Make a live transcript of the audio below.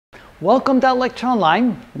Welcome to Lecture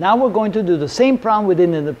Online. Now we're going to do the same problem we did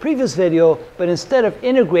in the previous video, but instead of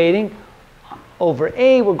integrating over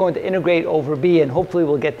A, we're going to integrate over B, and hopefully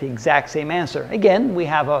we'll get the exact same answer. Again, we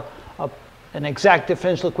have an exact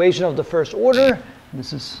differential equation of the first order.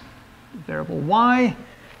 This is variable y,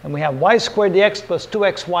 and we have y squared dx plus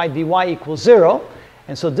 2xy dy equals 0.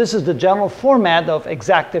 And so this is the general format of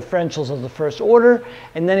exact differentials of the first order.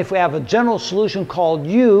 And then if we have a general solution called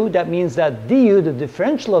u, that means that du, the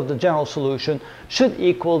differential of the general solution, should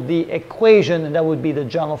equal the equation, and that would be the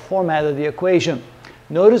general format of the equation.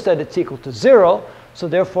 Notice that it's equal to 0, so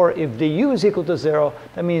therefore if du is equal to 0,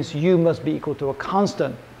 that means u must be equal to a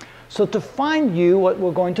constant. So to find u, what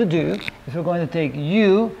we're going to do is we're going to take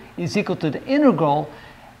u is equal to the integral,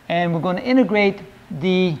 and we're going to integrate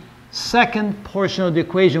the second portion of the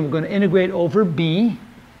equation. We're going to integrate over b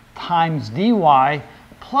times dy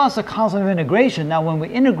plus a constant of integration. Now when we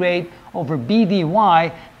integrate over b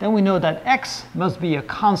dy, then we know that x must be a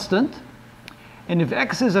constant. And if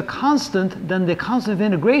x is a constant, then the constant of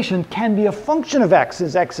integration can be a function of x,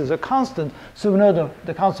 since x is a constant. So we know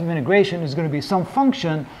the constant of integration is going to be some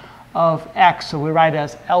function of x. So we write it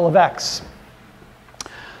as L of x.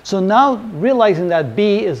 So now realizing that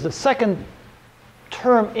b is the second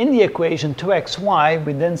term in the equation 2xy,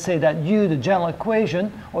 we then say that u, the general equation,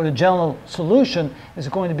 or the general solution, is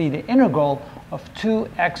going to be the integral of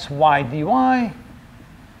 2xy dy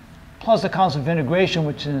plus the constant of integration,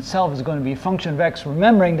 which in itself is going to be a function of x,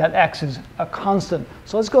 remembering that x is a constant.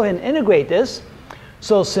 So let's go ahead and integrate this.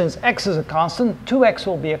 So since x is a constant, 2x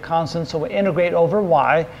will be a constant, so we integrate over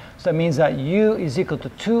y. So that means that u is equal to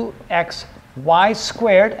 2xy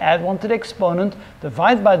squared, add 1 to the exponent,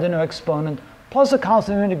 divide by the new exponent, plus a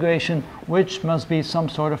constant of integration, which must be some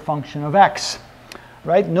sort of function of x.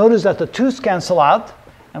 Right? Notice that the 2's cancel out,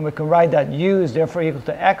 and we can write that u is therefore equal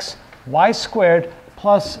to x y squared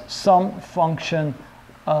plus some function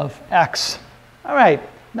of x. All right,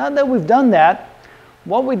 now that we've done that,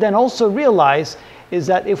 what we then also realize is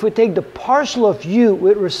that if we take the partial of u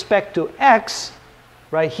with respect to x,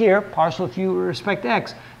 right here, partial of u with respect to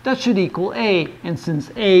x, that should equal a. And since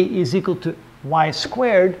a is equal to y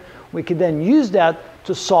squared, we can then use that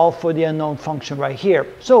to solve for the unknown function right here.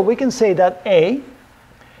 So we can say that a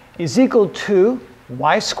is equal to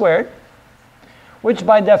y squared, which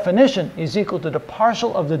by definition is equal to the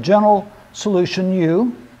partial of the general solution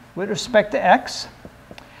u with respect to x.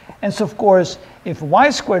 And so of course, if y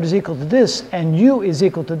squared is equal to this and u is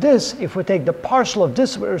equal to this, if we take the partial of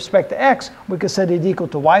this with respect to x, we can set it equal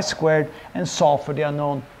to y squared and solve for the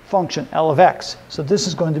unknown function L of x. So this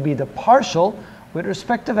is going to be the partial with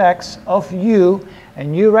respect to x of u,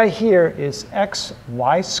 and u right here is x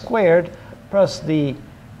y squared plus the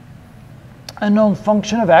unknown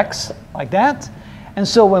function of x, like that. And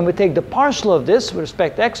so when we take the partial of this with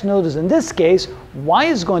respect to x, notice in this case y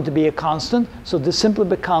is going to be a constant, so this simply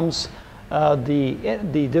becomes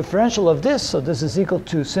the differential of this. So this is equal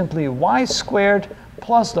to simply y squared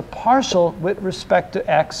plus the partial with respect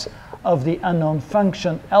to x of the unknown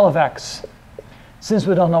function L of x. Since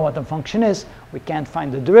we don't know what the function is, we can't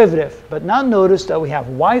find the derivative. But now notice that we have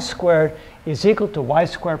y squared is equal to y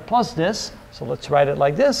squared plus this. So let's write it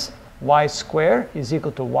like this. Y squared is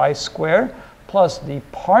equal to y squared plus the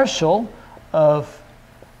partial of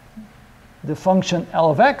the function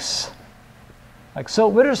L of x, like so,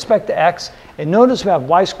 with respect to x. And notice we have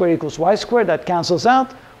y squared equals y squared. That cancels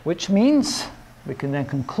out, which means we can then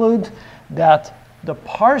conclude that the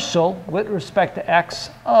partial with respect to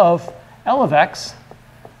x of L of x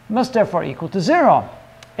must therefore equal to 0.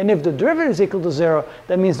 And if the derivative is equal to 0,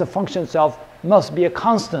 that means the function itself must be a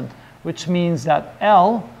constant, which means that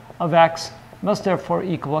L of x must therefore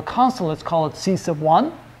equal a constant. Let's call it c sub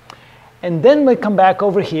 1. And then we come back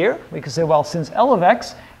over here. We can say, well, since L of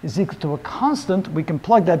x is equal to a constant, we can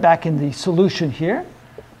plug that back in the solution here.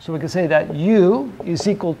 So we can say that u is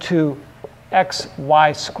equal to x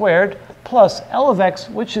y squared plus L of x,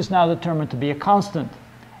 which is now determined to be a constant.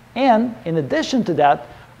 And in addition to that,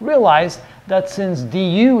 realize that since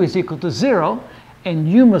du is equal to 0,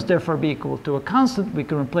 and u must therefore be equal to a constant, we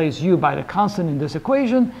can replace u by the constant in this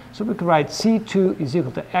equation. So we can write c2 is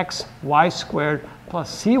equal to x y squared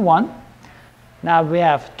plus c1. Now we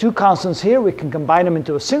have two constants here. We can combine them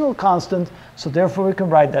into a single constant. So therefore we can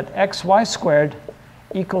write that x y squared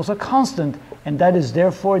equals a constant. And that is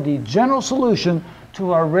therefore the general solution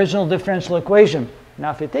to our original differential equation. Now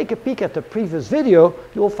if you take a peek at the previous video,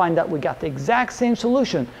 you will find that we got the exact same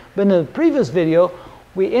solution. But in the previous video,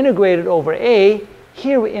 we integrated over a,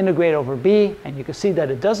 here we integrate over b, and you can see that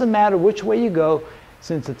it doesn't matter which way you go.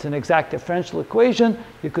 Since it's an exact differential equation,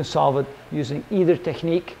 you can solve it using either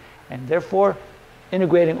technique, and therefore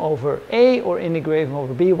integrating over A or integrating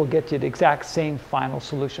over B will get you the exact same final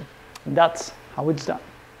solution. And that's how it's done.